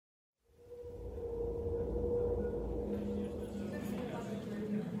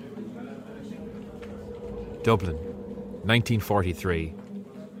Dublin, 1943.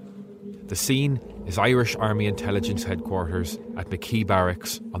 The scene is Irish Army Intelligence Headquarters at McKee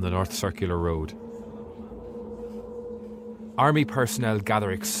Barracks on the North Circular Road. Army personnel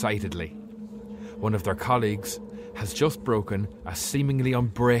gather excitedly. One of their colleagues has just broken a seemingly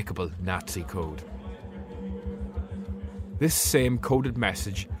unbreakable Nazi code. This same coded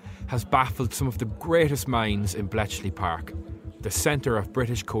message has baffled some of the greatest minds in Bletchley Park, the centre of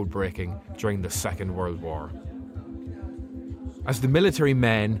British code breaking during the Second World War. As the military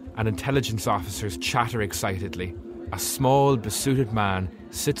men and intelligence officers chatter excitedly, a small, besuited man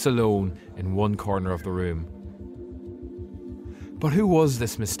sits alone in one corner of the room. But who was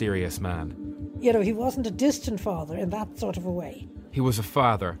this mysterious man? You know, he wasn't a distant father in that sort of a way. He was a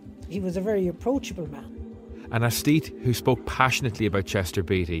father. He was a very approachable man. An aesthete who spoke passionately about Chester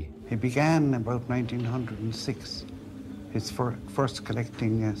Beatty. He began about 1906, his first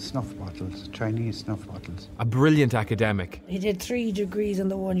collecting snuff bottles, Chinese snuff bottles. A brilliant academic. He did 3 degrees in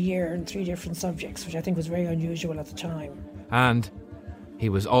the 1 year in 3 different subjects, which I think was very unusual at the time. And he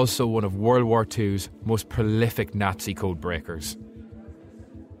was also one of World War II's most prolific Nazi code breakers.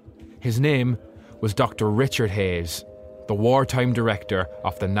 His name was Dr. Richard Hayes, the wartime director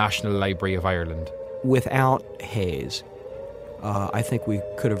of the National Library of Ireland. Without Hayes, I think we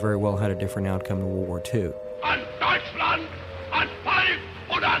could have very well had a different outcome in World War II. An Deutschland, an Volk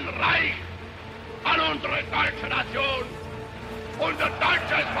und an Reich, an unsere deutsche Nation, unser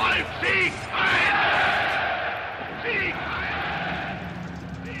deutsches Volk, Sieg heil! Sieg heil!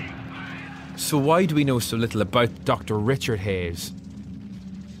 Sieg heil! So why do we know so little about Dr. Richard Hayes?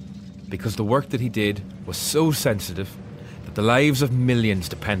 Because the work that he did was so sensitive that the lives of millions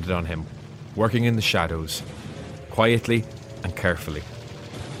depended on him, working in the shadows, quietly and carefully.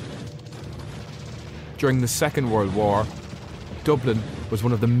 During the Second World War, Dublin was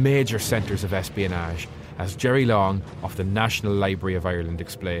one of the major centres of espionage, as Jerry Long of the National Library of Ireland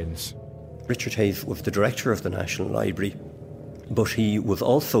explains. Richard Hayes was the director of the National Library, but he was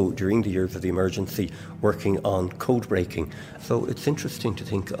also, during the years of the emergency, working on code breaking. So it's interesting to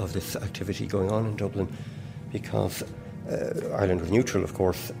think of this activity going on in Dublin, because Ireland was neutral, of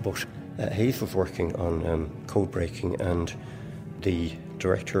course, but Hayes was working on code breaking, and the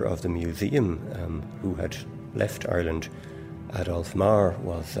director of the museum, who had left Ireland, Adolf Marr,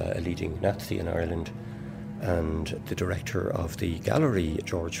 was a leading Nazi in Ireland, and the director of the gallery,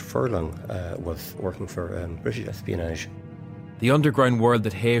 George Furlong, was working for British espionage. The underground world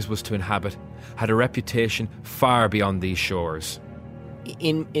that Hayes was to inhabit had a reputation far beyond these shores.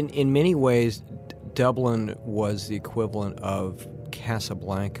 In many ways, Dublin was the equivalent of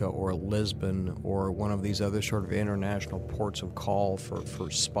Casablanca or Lisbon or one of these other sort of international ports of call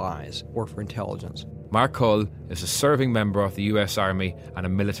for spies or for intelligence. Mark Hull is a serving member of the US Army and a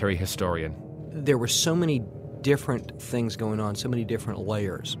military historian. There were so many different things going on, so many different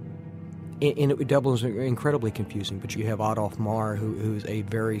layers. Dublin was incredibly confusing, but you have Adolf Marr, who's a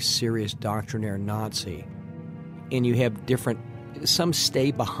very serious doctrinaire Nazi. And you have some stay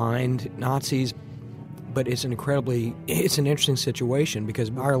behind Nazis, but it's an interesting situation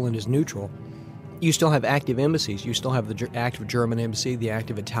because Ireland is neutral. You still have active embassies. You still have the active German embassy, the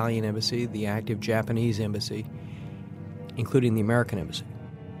active Italian embassy, the active Japanese embassy, including the American embassy.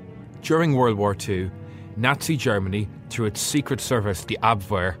 During World War II, Nazi Germany, through its secret service, the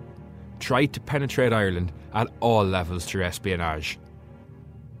Abwehr, tried to penetrate Ireland at all levels through espionage.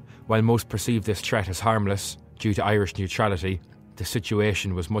 While most perceived this threat as harmless, due to Irish neutrality, the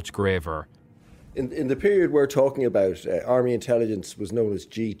situation was much graver. In the period we're talking about, Army intelligence was known as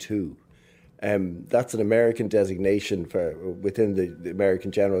G2. That's an American designation within the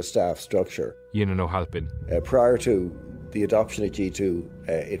American General Staff structure. Ewan O'Halpin. Prior to the adoption of G2,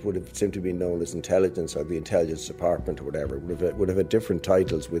 it would have simply been known as intelligence or the intelligence department or whatever. It would have had different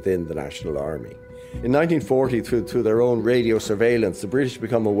titles within the National Army. In 1940, through their own radio surveillance, the British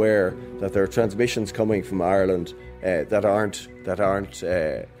become aware that there are transmissions coming from Ireland that are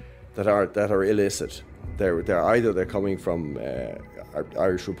illicit. They're coming from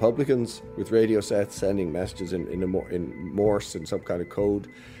Irish Republicans with radio sets sending messages in Morse and some kind of code,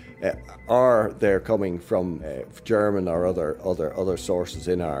 or they're coming from German or other sources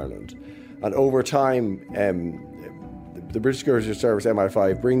in Ireland. And over time, the British Security Service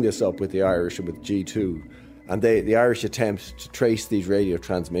MI5 bring this up with the Irish and with G2, and the Irish attempt to trace these radio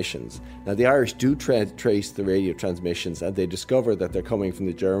transmissions. Now the Irish do trace the radio transmissions, and they discover that they're coming from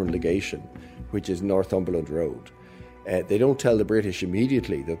the German legation, which is Northumberland Road. They don't tell the British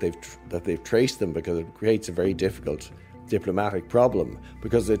immediately that they've traced them, because it creates a very difficult diplomatic problem,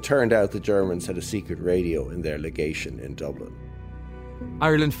 because it turned out the Germans had a secret radio in their legation in Dublin.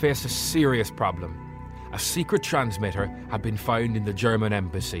 Ireland faced a serious problem, a secret transmitter had been found in the German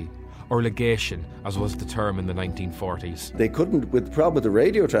embassy, or legation as was the term in the 1940s. They couldn't, with the problem with the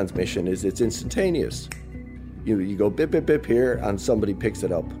radio transmission is it's instantaneous. You go bip, bip, bip here and somebody picks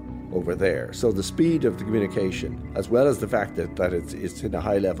it up over there. So the speed of the communication, as well as the fact that it's in a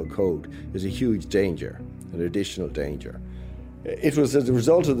high-level code, is a huge danger, an additional danger. It was as a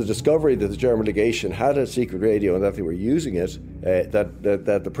result of the discovery that the German legation had a secret radio and that they were using it, that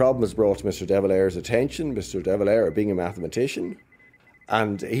the problem was brought to Mr. De Valera's attention, Mr. De Valera being a mathematician,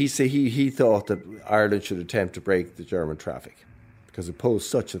 and he thought that Ireland should attempt to break the German traffic because it posed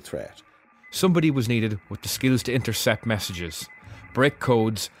such a threat. Somebody was needed with the skills to intercept messages, break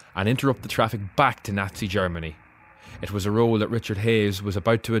codes and interrupt the traffic back to Nazi Germany. It was a role that Richard Hayes was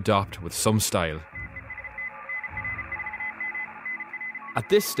about to adopt with some style. At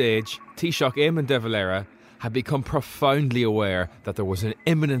this stage, Taoiseach Eamon de Valera had become profoundly aware that there was an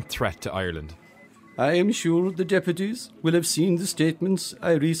imminent threat to Ireland. I am sure the deputies will have seen the statements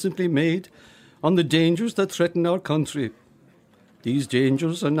I recently made on the dangers that threaten our country. These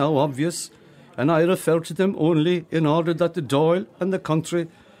dangers are now obvious, and I refer to them only in order that the Dáil and the country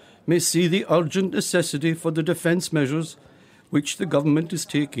may see the urgent necessity for the defence measures which the government is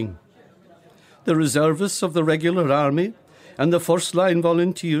taking. The reservists of the regular army and the first-line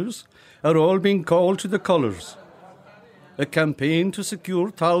volunteers are all being called to the colours. A campaign to secure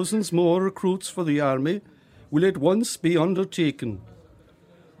thousands more recruits for the army will at once be undertaken.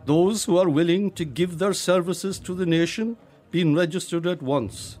 Those who are willing to give their services to the nation being registered at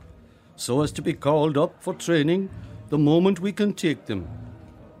once, so as to be called up for training the moment we can take them.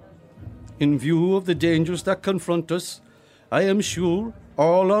 In view of the dangers that confront us, I am sure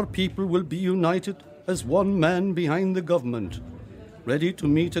all our people will be united as one man behind the government, ready to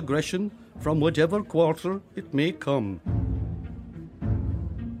meet aggression from whatever quarter it may come.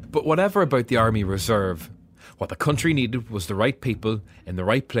 But whatever about the Army Reserve, what the country needed was the right people in the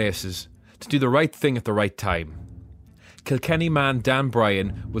right places to do the right thing at the right time. Kilkenny man Dan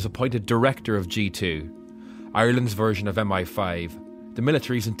Bryan was appointed director of G2, Ireland's version of MI5, the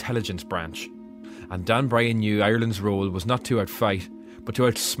military's intelligence branch. And Dan Bryan knew Ireland's role was not to outfight, but to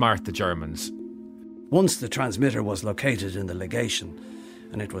outsmart the Germans. Once the transmitter was located in the legation,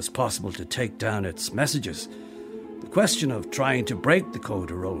 and it was possible to take down its messages, the question of trying to break the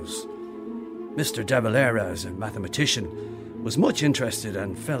code arose. Mr. De Valera, as a mathematician, was much interested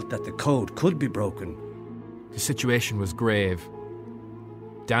and felt that the code could be broken. The situation was grave.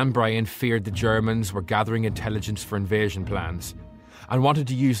 Dan Bryan feared the Germans were gathering intelligence for invasion plans and wanted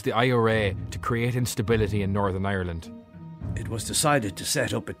to use the IRA to create instability in Northern Ireland. It was decided to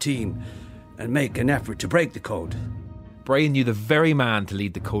set up a team and make an effort to break the code. Bryan knew the very man to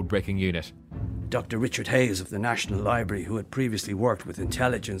lead the code-breaking unit. Dr. Richard Hayes of the National Library, who had previously worked with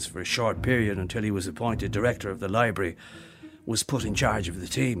intelligence for a short period until he was appointed director of the library, was put in charge of the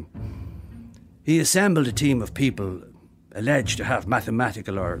team. He assembled a team of people alleged to have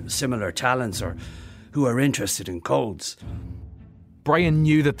mathematical or similar talents or who are interested in codes. Bryan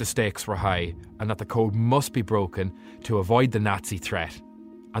knew that the stakes were high and that the code must be broken to avoid the Nazi threat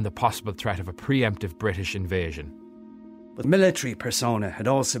and the possible threat of a preemptive British invasion. But military persona had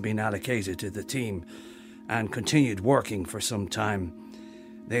also been allocated to the team and continued working for some time.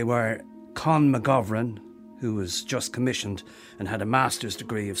 They were Con McGovern, who was just commissioned and had a master's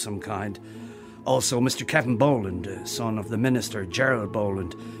degree of some kind. Also Mr. Kevin Boland, son of the Minister Gerald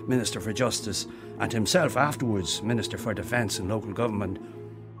Boland, Minister for Justice, and himself afterwards Minister for Defence and Local Government.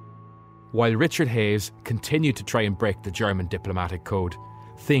 While Richard Hayes continued to try and break the German diplomatic code,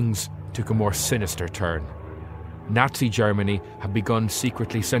 things took a more sinister turn. Nazi Germany had begun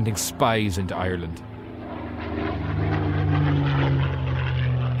secretly sending spies into Ireland.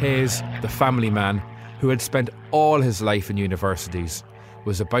 Hayes, the family man, who had spent all his life in universities,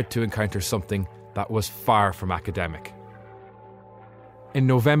 was about to encounter something that was far from academic. In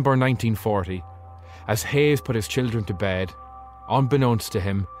November 1940, as Hayes put his children to bed, unbeknownst to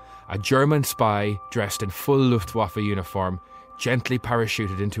him, a German spy dressed in full Luftwaffe uniform gently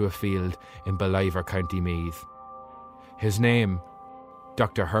parachuted into a field in Ballivor, County Meath. His name,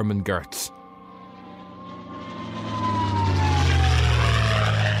 Dr. Hermann Goertz.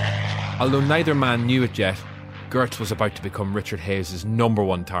 Although neither man knew it yet, Goertz was about to become Richard Hayes' number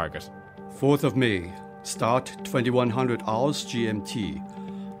one target. 4th of May, start 2100 hours GMT.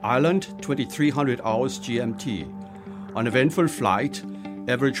 Ireland, 2300 hours GMT. Uneventful flight,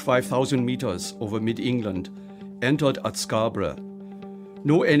 average 5,000 metres over mid-England. Entered at Scarborough.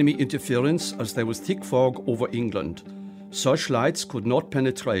 No enemy interference as there was thick fog over England. Searchlights could not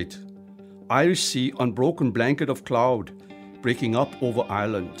penetrate. Irish Sea unbroken blanket of cloud, breaking up over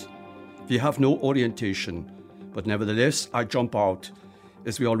Ireland. We have no orientation, but nevertheless I jump out,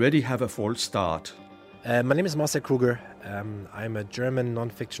 as we already have a false start. My name is Marcel Kruger. I'm a German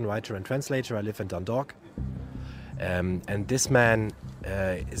non-fiction writer and translator. I live in Dundalk. And this man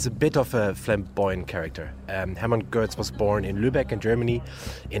is a bit of a flamboyant character. Hermann Goertz was born in Lübeck in Germany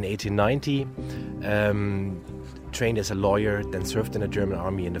in 1890, trained as a lawyer, then served in the German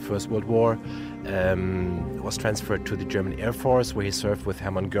army in the First World War, was transferred to the German Air Force, where he served with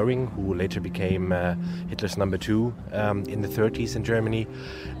Hermann Göring, who later became Hitler's number 2 in the 30s in Germany.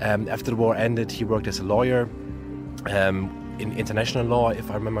 After the war ended, he worked as a lawyer in international law,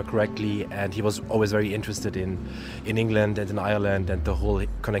 if I remember correctly, and he was always very interested in England and in Ireland and the whole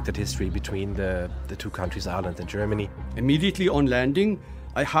connected history between the two countries, Ireland and Germany. Immediately on landing,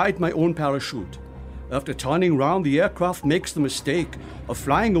 I hide my own parachute. After turning round, the aircraft makes the mistake of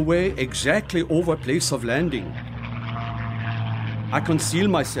flying away exactly over place of landing. I conceal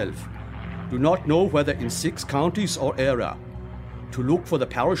myself, do not know whether in 6 counties or area. To look for the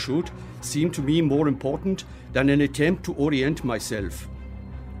parachute seemed to me more important than an attempt to orient myself.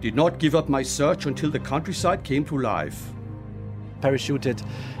 Did not give up my search until the countryside came to life. Parachuted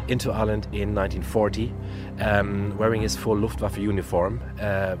into Ireland in 1940, wearing his full Luftwaffe uniform,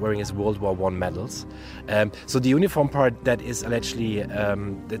 wearing his World War I medals. So the uniform part, that is allegedly,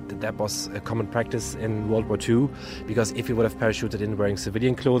 that was a common practice in World War II, because if he would have parachuted in wearing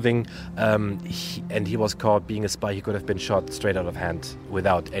civilian clothing, and he was caught being a spy, he could have been shot straight out of hand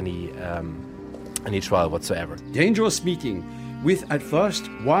without any trial whatsoever. Dangerous meeting with at first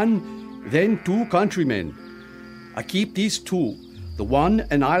 1, then 2 countrymen. I keep these 2, the one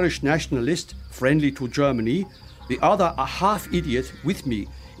an Irish nationalist friendly to Germany, the other a half-idiot, with me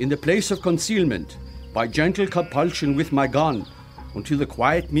in the place of concealment by gentle compulsion with my gun until the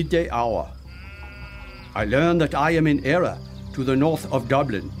quiet midday hour. I learn that I am in error to the north of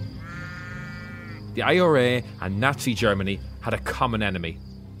Dublin. The IRA and Nazi Germany had a common enemy,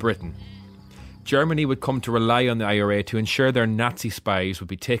 Britain. Germany would come to rely on the IRA to ensure their Nazi spies would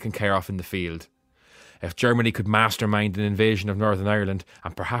be taken care of in the field. If Germany could mastermind an invasion of Northern Ireland,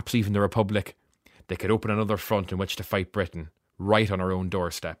 and perhaps even the Republic, they could open another front in which to fight Britain, right on our own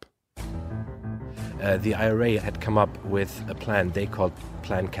doorstep. The IRA had come up with a plan they called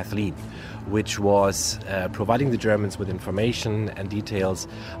Plan Kathleen, which was providing the Germans with information and details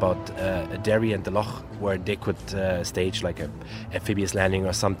about Derry and the Loch, where they could stage like an amphibious landing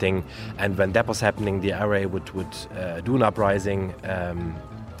or something. And when that was happening, the IRA would do an uprising,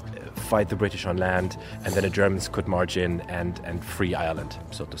 fight the British on land, and then the Germans could march in and free Ireland,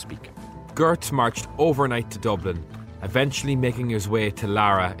 so to speak. Goertz marched overnight to Dublin, eventually making his way to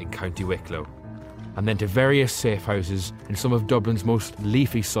Lara in County Wicklow, and then to various safe houses in some of Dublin's most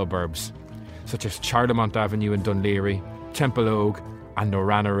leafy suburbs, such as Charlemont Avenue in Dunleary, Temple Ogue and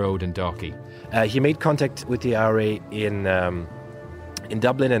Norana Road in Dalkey. He made contact with the IRA in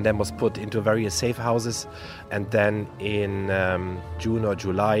Dublin and then was put into various safe houses. And then in June or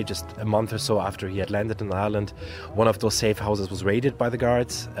July, just a month or so after he had landed in Ireland, one of those safe houses was raided by the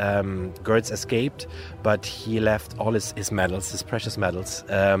guards. Goertz escaped, but he left all his medals, his precious medals.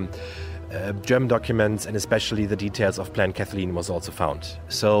 German documents and especially the details of Plan Kathleen was also found.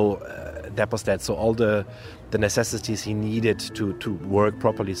 So that was that. So all the necessities he needed to work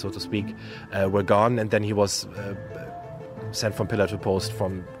properly, so to speak, were gone. And then he was sent from pillar to post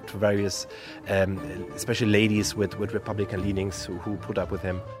to various, especially ladies with Republican leanings who put up with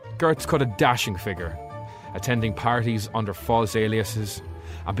him. Goertz cut a dashing figure, attending parties under false aliases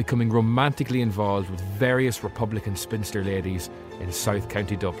and becoming romantically involved with various Republican spinster ladies in South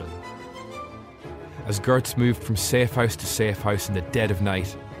County Dublin. As Goertz moved from safe house to safe house in the dead of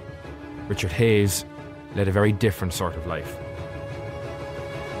night, Richard Hayes led a very different sort of life.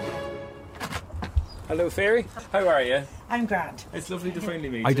 Hello, Fairy. How are you? I'm grand. It's lovely to finally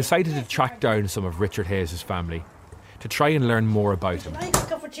meet you. I decided to track down some of Richard Hayes' family to try and learn more about him. Would you like a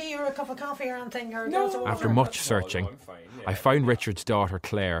cup of tea or a cup of coffee or anything? Or no. After much searching, I found Richard's daughter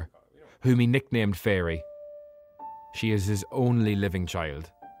Claire, whom he nicknamed Fairy. She is his only living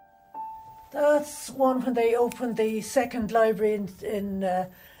child. That's one when they opened the second library in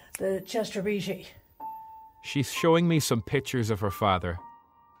the Chester Beatty. She's showing me some pictures of her father.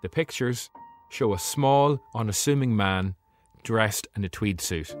 The pictures show a small, unassuming man dressed in a tweed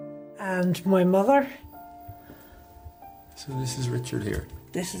suit. And my mother. So this is Richard here.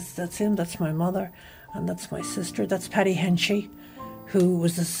 That's him, that's my mother, and that's my sister. That's Paddy Henchy, who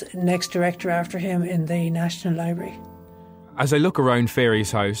was the next director after him in the National Library. As I look around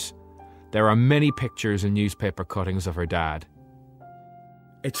Fairy's house, there are many pictures and newspaper cuttings of her dad.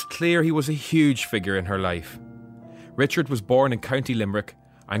 It's clear he was a huge figure in her life. Richard was born in County Limerick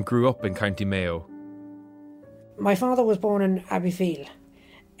and grew up in County Mayo. My father was born in Abbeyfeale,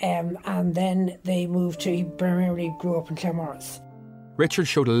 and then they moved to, he primarily grew up in Claremorris. Richard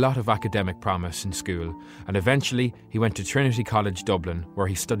showed a lot of academic promise in school, and eventually he went to Trinity College Dublin, where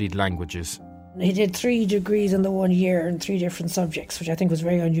he studied languages. He did 3 degrees in the 1 year in 3 different subjects, which I think was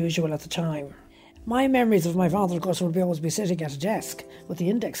very unusual at the time. My memories of my father, of course, would always be sitting at a desk with the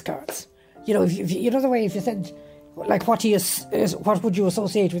index cards. You know, you know the way if you said, like, what would you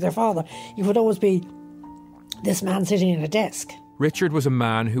associate with your father? It would always be this man sitting at a desk. Richard was a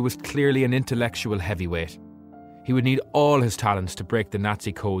man who was clearly an intellectual heavyweight. He would need all his talents to break the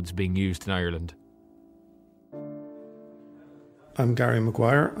Nazi codes being used in Ireland. I'm Gary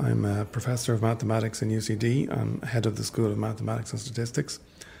Maguire. I'm a professor of mathematics in UCD. I'm head of the School of Mathematics and Statistics.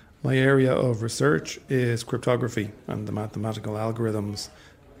 My area of research is cryptography and the mathematical algorithms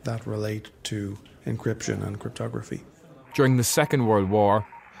that relate to encryption and cryptography. During the Second World War,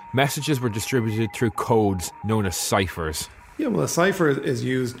 messages were distributed through codes known as ciphers. Yeah, well, a cipher is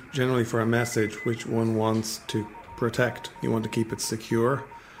used generally for a message which one wants to protect. You want to keep it secure.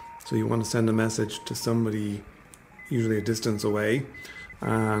 So you want to send a message to somebody usually a distance away,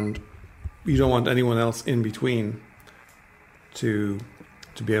 and you don't want anyone else in between to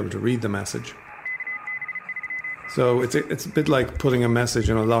be able to read the message. So it's a bit like putting a message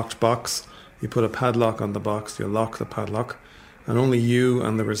in a locked box. You put a padlock on the box, you lock the padlock, and only you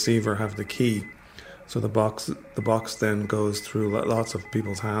and the receiver have the key. So the box then goes through lots of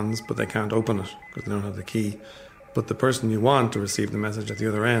people's hands, but they can't open it because they don't have the key. But the person you want to receive the message at the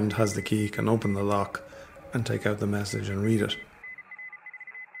other end has the key, can open the lock and take out the message and read it.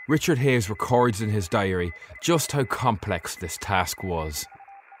 Richard Hayes records in his diary just how complex this task was.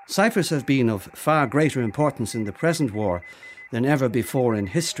 Ciphers have been of far greater importance in the present war than ever before in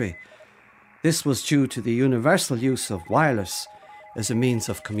history. This was due to the universal use of wireless as a means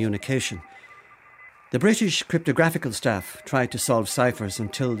of communication. The British cryptographical staff tried to solve ciphers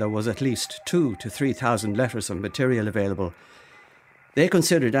until there was at least 2,000 to 3,000 letters of material available. They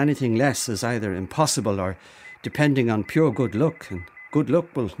considered anything less as either impossible or depending on pure good luck, and good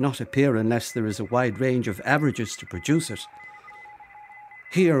luck will not appear unless there is a wide range of averages to produce it.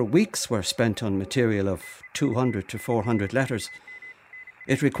 Here, weeks were spent on material of 200 to 400 letters.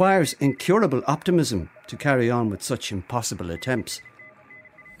 It requires incurable optimism to carry on with such impossible attempts.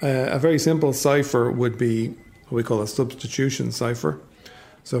 A very simple cipher would be what we call a substitution cipher.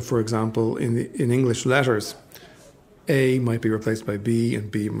 So, for example, in English letters, A might be replaced by B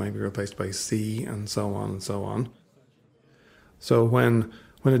and B might be replaced by C, and so on and so on. So when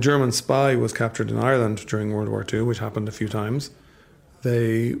a German spy was captured in Ireland during World War II, which happened a few times,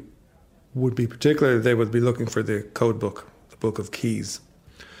 they would be looking for the code book, the book of keys.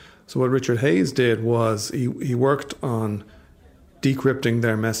 So what Richard Hayes did was he worked on decrypting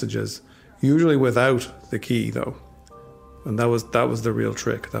their messages, usually without the key though. And that was the real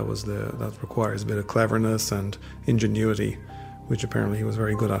trick. That requires a bit of cleverness and ingenuity, which apparently he was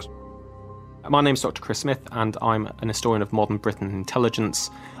very good at. My name's Dr. Chris Smith, and I'm an historian of modern Britain intelligence,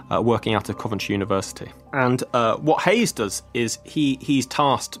 working out of Coventry University. And what Hayes does is he's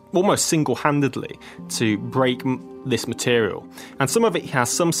tasked almost single-handedly to break this material. And some of it he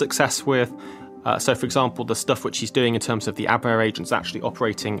has some success with. So, for example, the stuff which he's doing in terms of the ABWER agents actually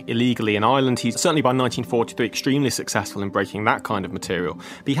operating illegally in Ireland, he's certainly by 1943 extremely successful in breaking that kind of material.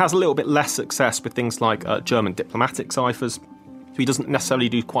 But he has a little bit less success with things like German diplomatic ciphers. So he doesn't necessarily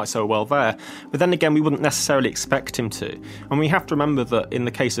do quite so well there. But then again, we wouldn't necessarily expect him to. And we have to remember that in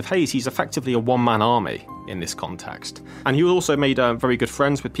the case of Hayes, he's effectively a one-man army in this context. And he also made very good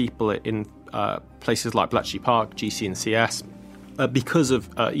friends with people in places like Bletchley Park, GC and CS, because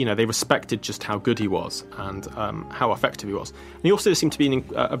of, they respected just how good he was and how effective he was. And he also seemed to be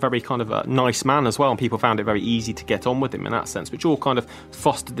a very kind of a nice man as well, and people found it very easy to get on with him in that sense, which all kind of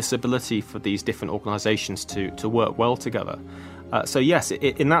fostered this ability for these different organisations to work well together. So yes,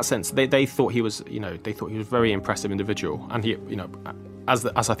 in that sense, they thought he was, a very impressive individual, and he, as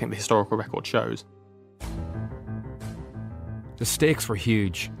I think the historical record shows. The stakes were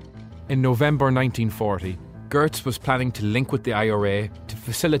huge. In November 1940, Gertz was planning to link with the IRA to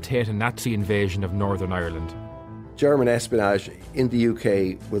facilitate a Nazi invasion of Northern Ireland. German espionage in the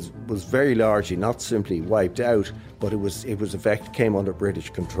UK was very largely not simply wiped out, but it came under British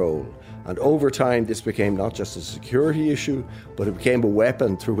control. And over time, this became not just a security issue, but it became a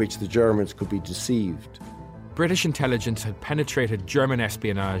weapon through which the Germans could be deceived. British intelligence had penetrated German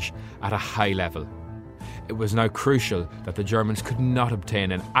espionage at a high level. It was now crucial that the Germans could not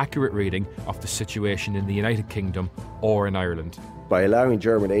obtain an accurate reading of the situation in the United Kingdom or in Ireland. by allowing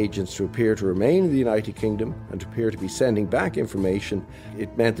German agents to appear to remain in the United Kingdom and to appear to be sending back information,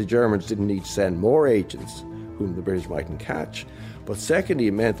 it meant the Germans didn't need to send more agents whom the British mightn't catch. But secondly,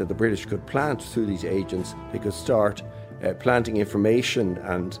 it meant that the British could plant through these agents. They could start planting information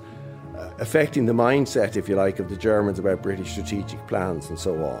and affecting the mindset, if you like, of the Germans about British strategic plans and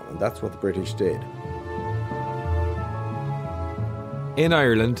so on. And that's what the British did. In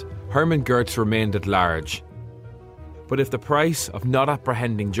Ireland, Hermann Goertz remained at large. But if the price of not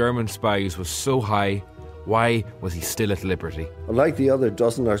apprehending German spies was so high, why was he still at liberty? Unlike the other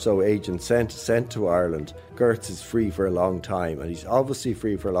dozen or so agents sent to Ireland, Goertz is free for a long time, and he's obviously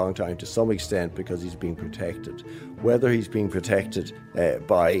free for a long time to some extent because he's being protected. Whether he's being protected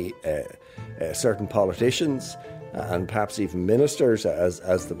by certain politicians and perhaps even ministers,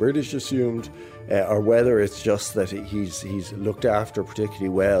 as the British assumed, or whether it's just that he's looked after particularly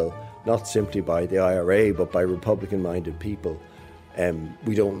well, not simply by the IRA but by Republican-minded people,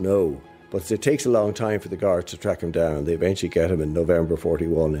 we don't know. But it takes a long time for the guards to track him down. They eventually get him in November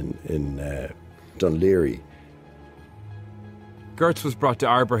 41 in Dunleary. Goertz was brought to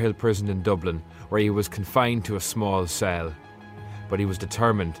Arbor Hill Prison in Dublin, where he was confined to a small cell. But he was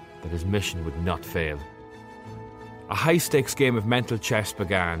determined that his mission would not fail. A high-stakes game of mental chess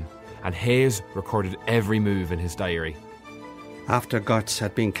began, and Hayes recorded every move in his diary. After Goertz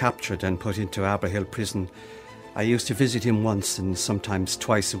had been captured and put into Arbor Hill Prison, I used to visit him once and sometimes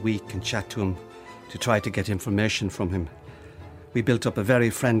twice a week and chat to him to try to get information from him. We built up a very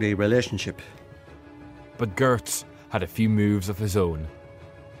friendly relationship. But Goertz had a few moves of his own.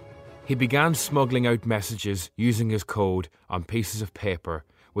 He began smuggling out messages using his code on pieces of paper,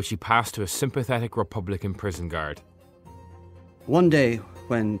 which he passed to a sympathetic Republican prison guard. One day,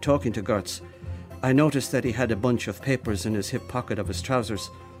 when talking to Goertz, I noticed that he had a bunch of papers in his hip pocket of his trousers,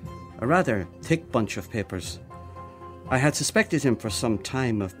 a rather thick bunch of papers. I had suspected him for some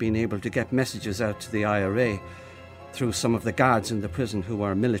time of being able to get messages out to the IRA through some of the guards in the prison who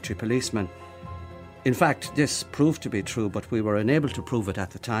were military policemen. In fact, this proved to be true, but we were unable to prove it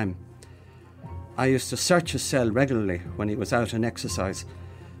at the time. I used to search his cell regularly when he was out on exercise,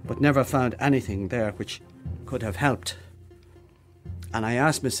 but never found anything there which could have helped. And I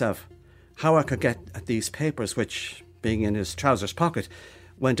asked myself how I could get at these papers which, being in his trousers pocket,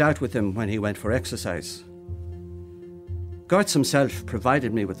 went out with him when he went for exercise. Goertz himself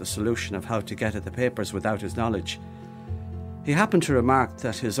provided me with a solution of how to get at the papers without his knowledge. He happened to remark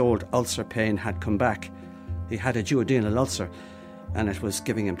that his old ulcer pain had come back. He had a duodenal ulcer, and it was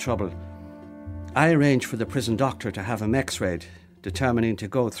giving him trouble. I arranged for the prison doctor to have him x-rayed, determining to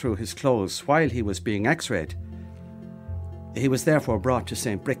go through his clothes while he was being x-rayed. He was therefore brought to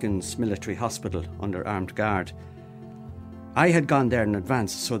St. Brichan's Military Hospital under armed guard. I had gone there in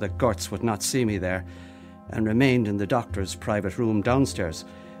advance so that Goertz would not see me there, and remained in the doctor's private room downstairs,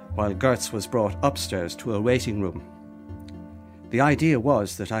 while Goertz was brought upstairs to a waiting room. The idea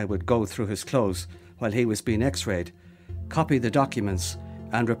was that I would go through his clothes while he was being x-rayed, copy the documents,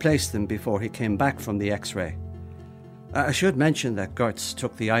 and replace them before he came back from the x-ray. I should mention that Goertz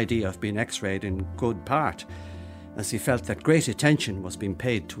took the idea of being x-rayed in good part, as he felt that great attention was being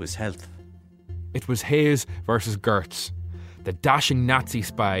paid to his health. It was Hayes versus Goertz, the dashing Nazi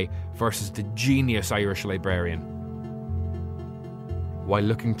spy versus the genius Irish librarian. While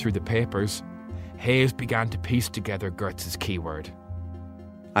looking through the papers, Hayes began to piece together Goertz's keyword.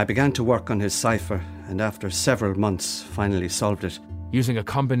 I began to work on his cipher, and after several months finally solved it. Using a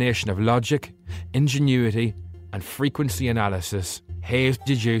combination of logic, ingenuity and frequency analysis, Hayes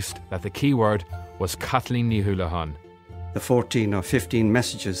deduced that the keyword was Kathleen Ní Houlihan. The 14 or 15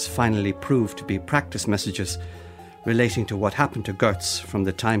 messages finally proved to be practice messages relating to what happened to Goertz from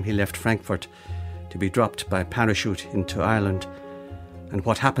the time he left Frankfurt to be dropped by parachute into Ireland, and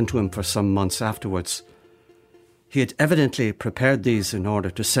what happened to him for some months afterwards. He had evidently prepared these in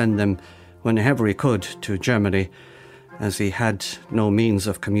order to send them whenever he could to Germany, as he had no means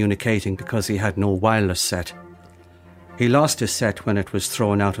of communicating because he had no wireless set. He lost his set when it was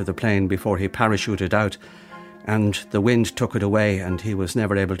thrown out of the plane before he parachuted out, and the wind took it away and he was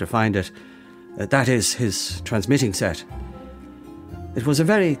never able to find it. That is, his transmitting set. It was a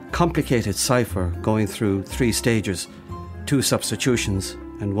very complicated cipher going through 3 stages, 2 substitutions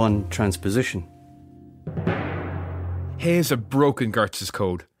and 1 transposition. Hayes had broken Goertz's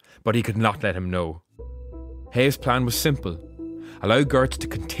code, but he could not let him know. Hayes' plan was simple. Allow Goertz to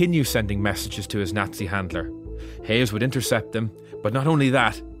continue sending messages to his Nazi handler. Hayes would intercept them, but not only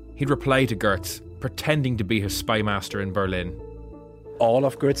that, he'd reply to Goertz, pretending to be his spy master in Berlin. All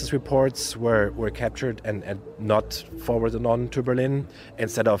of Goertz's reports were captured and not forwarded on to Berlin.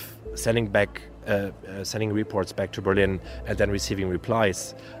 Instead of sending back sending reports back to Berlin and then receiving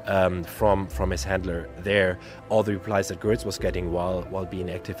replies from his handler there. All the replies that Goertz was getting while being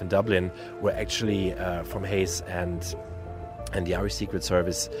active in Dublin were actually from Hayes and the Irish Secret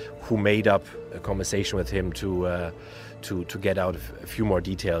Service, who made up a conversation with him to get out a few more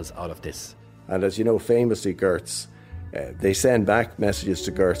details out of this. And as you know, famously, Goertz, they send back messages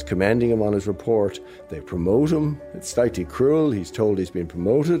to Goertz commending him on his report. They promote him. It's slightly cruel. He's told he's been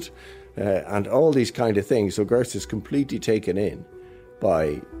promoted, and all these kind of things. So Goertz is completely taken in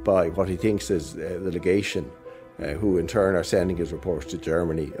by what he thinks is the legation, who in turn are sending his reports to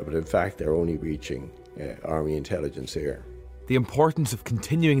Germany, but in fact they're only reaching army intelligence here. The importance of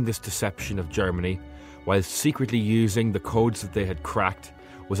continuing this deception of Germany while secretly using the codes that they had cracked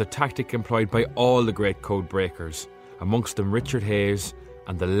was a tactic employed by all the great code breakers, amongst them Richard Hayes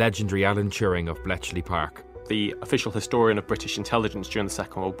and the legendary Alan Turing of Bletchley Park. The official historian of British intelligence during the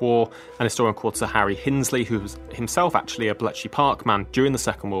Second World War, an historian called Sir Harry Hinsley, who was himself actually a Bletchley Park man during the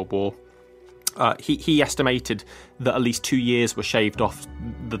Second World War, he estimated that at least 2 years were shaved off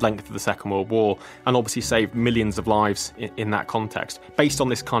the length of the Second World War, and obviously saved millions of lives in that context, based on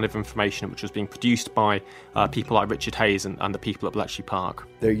this kind of information which was being produced by people like Richard Hayes and the people at Bletchley Park.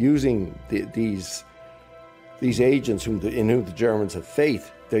 They're using these agents in whom the Germans have faith.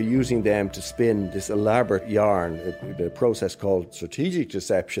 They're using them to spin this elaborate yarn, a process called strategic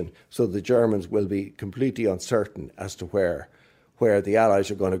deception, so the Germans will be completely uncertain as to where the Allies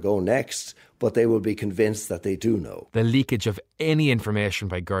are going to go next, but they will be convinced that they do know. The leakage of any information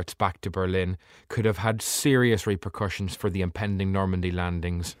by Goertz back to Berlin could have had serious repercussions for the impending Normandy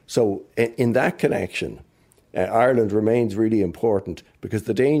landings. So in that connection, Ireland remains really important, because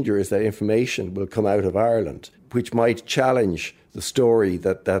the danger is that information will come out of Ireland which might challenge the story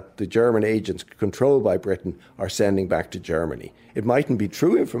that the German agents controlled by Britain are sending back to Germany. It mightn't be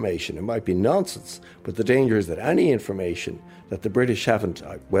true information, it might be nonsense, but the danger is that any information that the British haven't,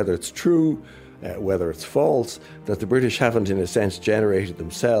 whether it's true, whether it's false, that the British haven't in a sense generated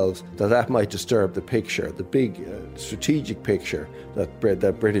themselves, that might disturb the picture, the big strategic picture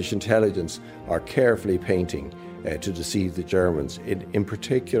that British intelligence are carefully painting to deceive the Germans, in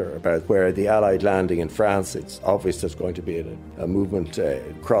particular about where the Allied landing in France. It's obvious there's going to be a movement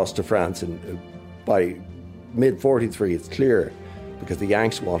across to France, and by mid-43 it's clear, because the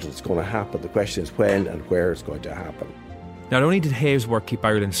Yanks want it's going to happen. The question is when and where it's going to happen. Not only did Hayes' work keep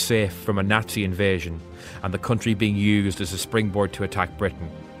Ireland safe from a Nazi invasion and the country being used as a springboard to attack Britain,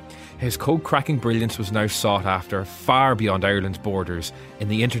 his code-cracking brilliance was now sought after far beyond Ireland's borders in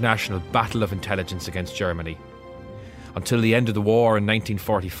the international battle of intelligence against Germany. Until the end of the war in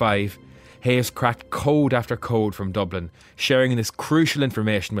 1945, Hayes cracked code after code from Dublin, sharing this crucial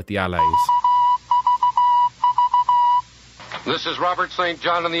information with the Allies. This is Robert St.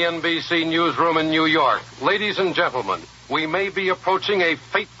 John in the NBC newsroom in New York. Ladies and gentlemen, we may be approaching a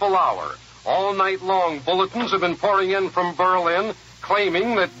fateful hour. All night long, bulletins have been pouring in from Berlin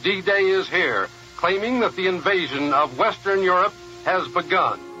claiming that D-Day is here, claiming that the invasion of Western Europe has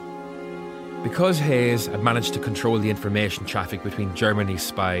begun. Because Hayes had managed to control the information traffic between Germany's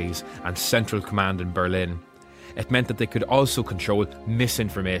spies and Central Command in Berlin, it meant that they could also control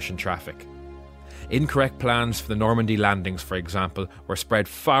misinformation traffic. Incorrect plans for the Normandy landings, for example, were spread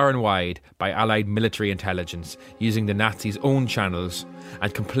far and wide by Allied military intelligence using the Nazis' own channels,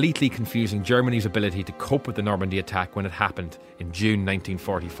 and completely confusing Germany's ability to cope with the Normandy attack when it happened in June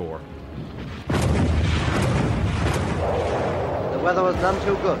 1944. The weather was none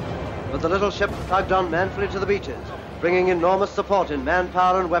too good, but the little ship tugged on manfully to the beaches, bringing enormous support in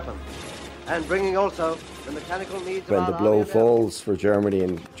manpower and weapons, and bringing also the mechanical needs when the blow falls for Germany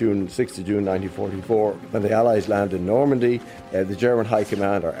in June 6th of June 1944, when the Allies land in Normandy, the German High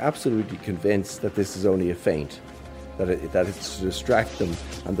Command are absolutely convinced that this is only a feint, that it's to distract them,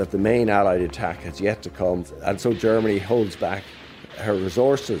 and that the main Allied attack has yet to come. And so Germany holds back her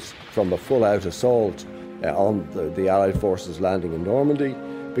resources from a full-out assault on the Allied forces landing in Normandy,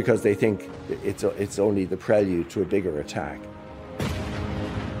 because they think it's only the prelude to a bigger attack.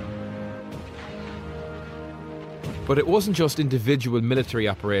 But it wasn't just individual military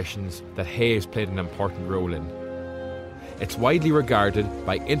operations that Hayes played an important role in. It's widely regarded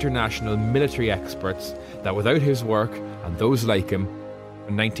by international military experts that without his work and those like him,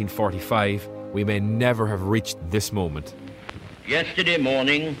 in 1945, we may never have reached this moment. Yesterday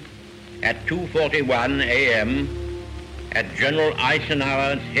morning at 2:41 a.m. at General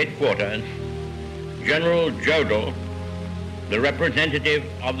Eisenhower's headquarters, General Jodl, the representative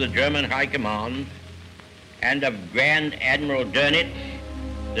of the German High Command, and of Grand Admiral Dönitz,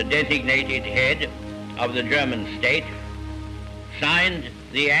 the designated head of the German state, signed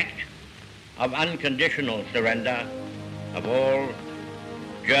the act of unconditional surrender of all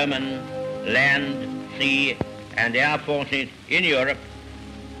German land, sea, and air forces in Europe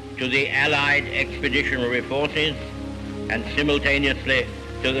to the Allied expeditionary forces and simultaneously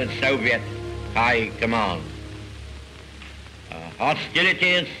to the Soviet High Command.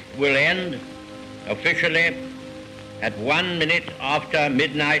 Hostilities will end officially at 1 minute after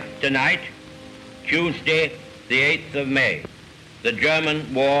midnight tonight, Tuesday, the 8th of May. The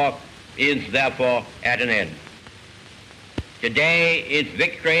German war is therefore at an end. Today is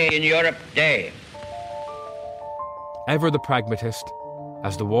Victory in Europe Day. Ever the pragmatist,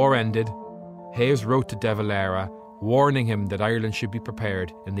 as the war ended, Hayes wrote to De Valera, warning him that Ireland should be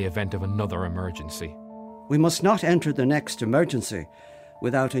prepared in the event of another emergency. We must not enter the next emergency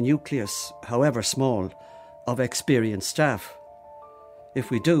without a nucleus, however small, of experienced staff.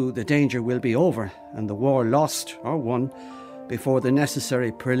 If we do, the danger will be over and the war lost or won before the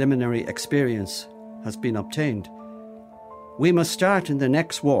necessary preliminary experience has been obtained. We must start in the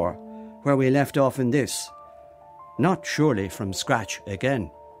next war where we left off in this, not surely from scratch again.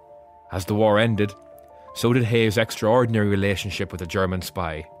 As the war ended, so did Hayes' extraordinary relationship with a German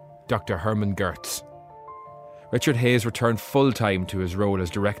spy, Dr. Hermann Goertz. Richard Hayes returned full-time to his role as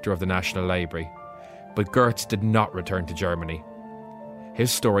director of the National Library, but Goertz did not return to Germany.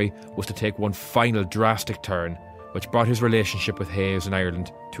 His story was to take one final drastic turn, which brought his relationship with Hayes in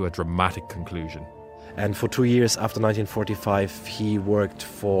Ireland to a dramatic conclusion. And for 2 years after 1945, he worked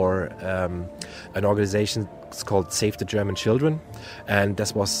for an organization called Save the German Children, and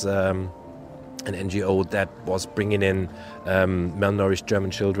this was an NGO that was bringing in malnourished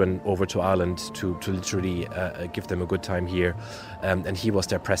German children over to Ireland to literally give them a good time here, and he was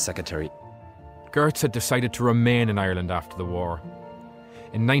their press secretary. Goertz had decided to remain in Ireland after the war.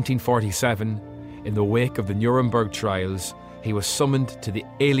 In 1947, in the wake of the Nuremberg trials, he was summoned to the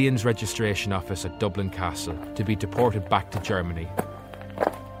Aliens Registration Office at Dublin Castle to be deported back to Germany.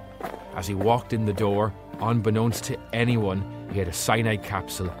 As he walked in the door, unbeknownst to anyone, he had a cyanide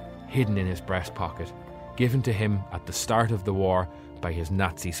capsule hidden in his breast pocket, given to him at the start of the war by his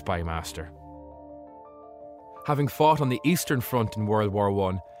Nazi spy master. Having fought on the Eastern Front in World War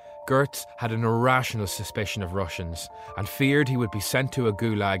I, Goertz had an irrational suspicion of Russians and feared he would be sent to a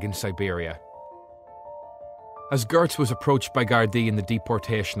gulag in Siberia. As Goertz was approached by Gardaí in the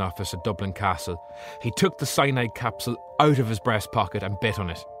deportation office at Dublin Castle, he took the cyanide capsule out of his breast pocket and bit on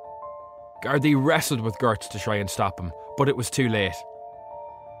it. Gardaí wrestled with Goertz to try and stop him, but it was too late.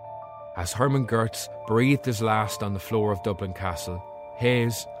 As Hermann Goertz breathed his last on the floor of Dublin Castle,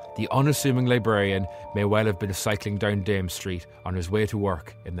 Hayes, the unassuming librarian, may well have been cycling down Dame Street on his way to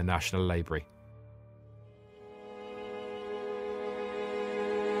work in the National Library.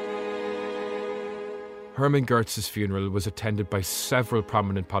 Hermann Goertz's funeral was attended by several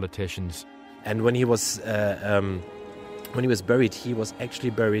prominent politicians. And when he was buried, he was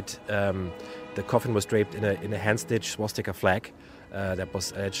actually buried. The coffin was draped in a hand-stitched swastika flag that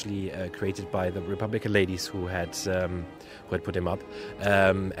was actually created by the Republican ladies who had put him up.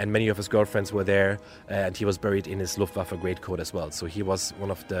 And many of his girlfriends were there, and he was buried in his Luftwaffe greatcoat as well. So he was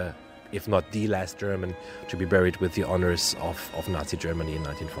one of the, if not the last German, to be buried with the honours of Nazi Germany in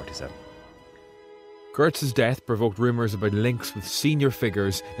 1947. Goertz's death provoked rumours about links with senior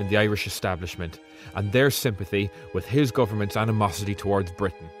figures in the Irish establishment and their sympathy with his government's animosity towards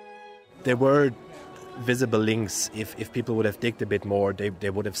Britain. There were visible links. If people would have digged a bit more, they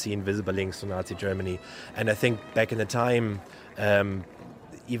would have seen visible links to Nazi Germany. And I think back in the time,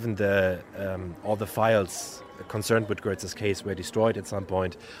 even all the files concerned with Goertz's case were destroyed at some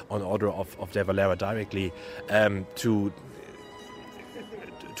point on order of De Valera directly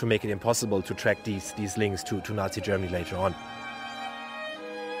to make it impossible to track these links to Nazi Germany later on.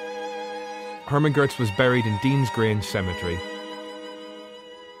 Hermann Goertz was buried in Dean's Grange Cemetery.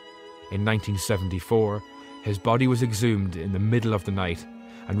 In 1974, his body was exhumed in the middle of the night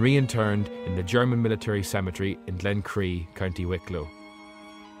and reinterred in the German military cemetery in Glencree, County Wicklow.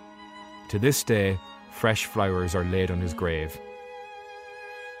 To this day, fresh flowers are laid on his grave.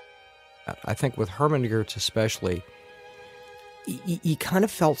 I think with Hermann Goertz especially, he kind of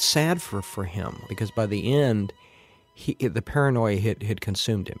felt sad for him, because by the end, the paranoia had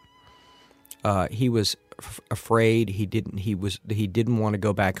consumed him. He was afraid. He didn't want to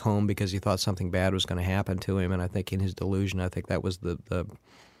go back home because he thought something bad was going to happen to him. And I think in his delusion, I think that was the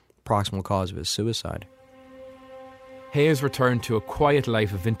proximal cause of his suicide. Hayes returned to a quiet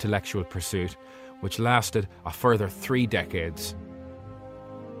life of intellectual pursuit, which lasted a further 3 decades.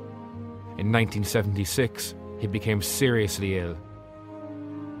 In 1976, he became seriously ill.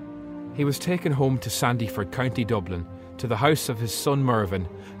 He was taken home to Sandyford, County Dublin, to the house of his son Mervyn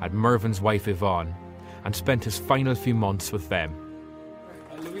and Mervyn's wife Yvonne, and spent his final few months with them.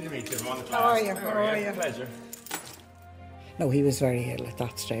 Lovely to meet you, Yvonne. How are you? How are you? Pleasure. No, he was very ill at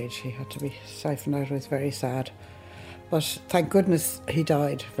that stage. He had to be siphoned out. It was very sad. But thank goodness he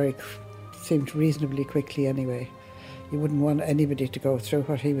died seemed reasonably quickly anyway. You wouldn't want anybody to go through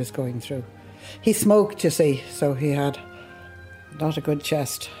what he was going through. He smoked, you see, so he had not a good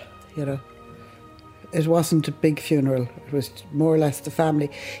chest, you know. It wasn't a big funeral. It was more or less the family.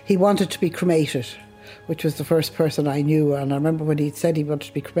 He wanted to be cremated, which was the first person I knew. And I remember when he said he wanted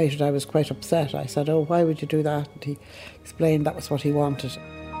to be cremated, I was quite upset. I said, "Oh, why would you do that?" And he explained that was what he wanted.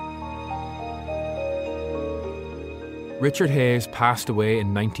 Richard Hayes passed away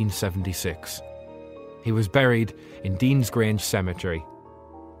in 1976. He was buried in Dean's Grange Cemetery.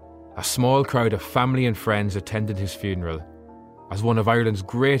 A small crowd of family and friends attended his funeral, as one of Ireland's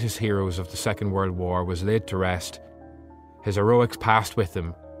greatest heroes of the Second World War was laid to rest. His heroics passed with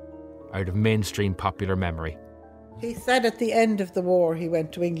him out of mainstream popular memory. He said at the end of the war he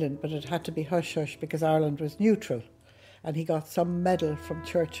went to England, but it had to be hush-hush because Ireland was neutral. And he got some medal from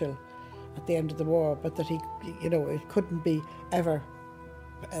Churchill at the end of the war, but that he, you know, it couldn't be ever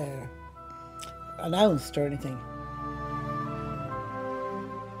announced or anything.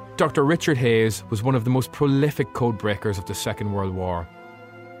 Dr. Richard Hayes was one of the most prolific code breakers of the Second World War.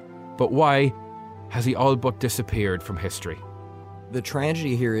 But why has he all but disappeared from history? The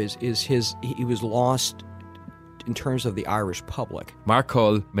tragedy here is he was lost in terms of the Irish public. Mark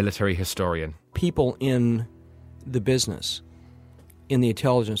Hull, military historian. People in the business, in the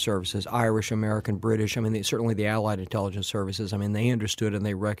intelligence services, Irish, American, British, I mean, certainly the Allied intelligence services, I mean, they understood and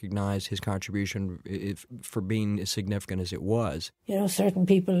they recognized his contribution for being as significant as it was. You know, certain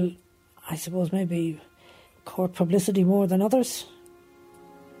people, I suppose, maybe court publicity more than others.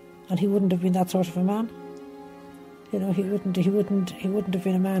 And he wouldn't have been that sort of a man. You know, he wouldn't have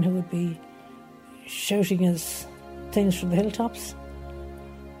been a man who would be shouting his things from the hilltops.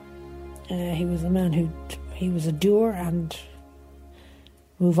 He was a man he was a doer and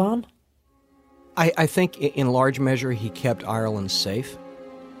move on. I think in large measure he kept Ireland safe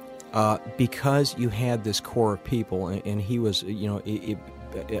because you had this core of people, and he was, you know,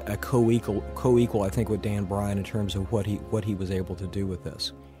 a co-equal, I think, with Dan Bryan in terms of what he was able to do with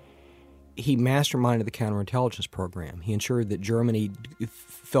this. He masterminded the counterintelligence program. He ensured that Germany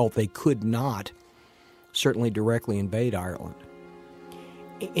felt they could not, certainly directly, invade Ireland.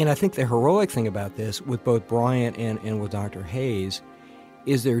 And I think the heroic thing about this, with both Bryant and with Dr. Hayes,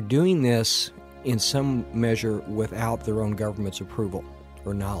 is they're doing this in some measure without their own government's approval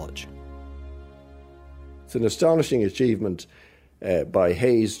or knowledge. It's an astonishing achievement by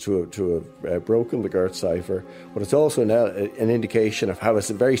Hayes to have broken the Gert cipher, but it's also now an indication of how a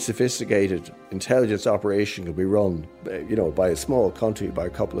very sophisticated intelligence operation can be run, you know, by a small country, by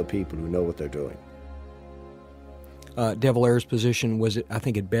a couple of people who know what they're doing. De Valera's position was, I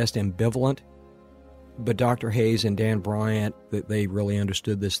think, at best ambivalent. But Dr. Hayes and Dan Bryant, they really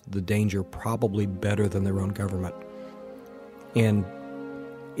understood the danger probably better than their own government. And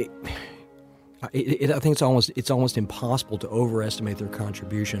I think it's almost impossible to overestimate their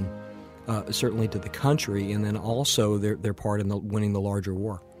contribution, certainly to the country, and then also their part in winning the larger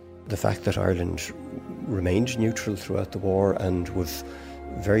war. The fact that Ireland remained neutral throughout the war and was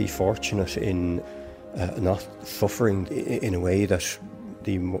very fortunate in not suffering in a way that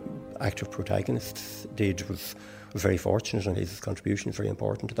the active protagonists did was very fortunate, and his contribution is very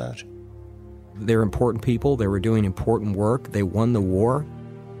important to that. They're important people. They were doing important work. They won the war,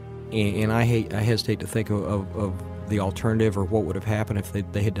 and I hesitate to think of the alternative or what would have happened if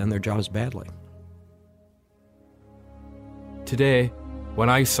they had done their jobs badly. Today, when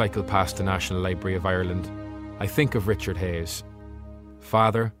I cycle past the National Library of Ireland, I think of Richard Hayes,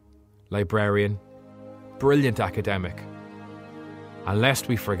 father, librarian, brilliant academic, and lest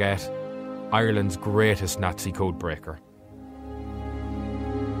we forget, Ireland's greatest Nazi codebreaker.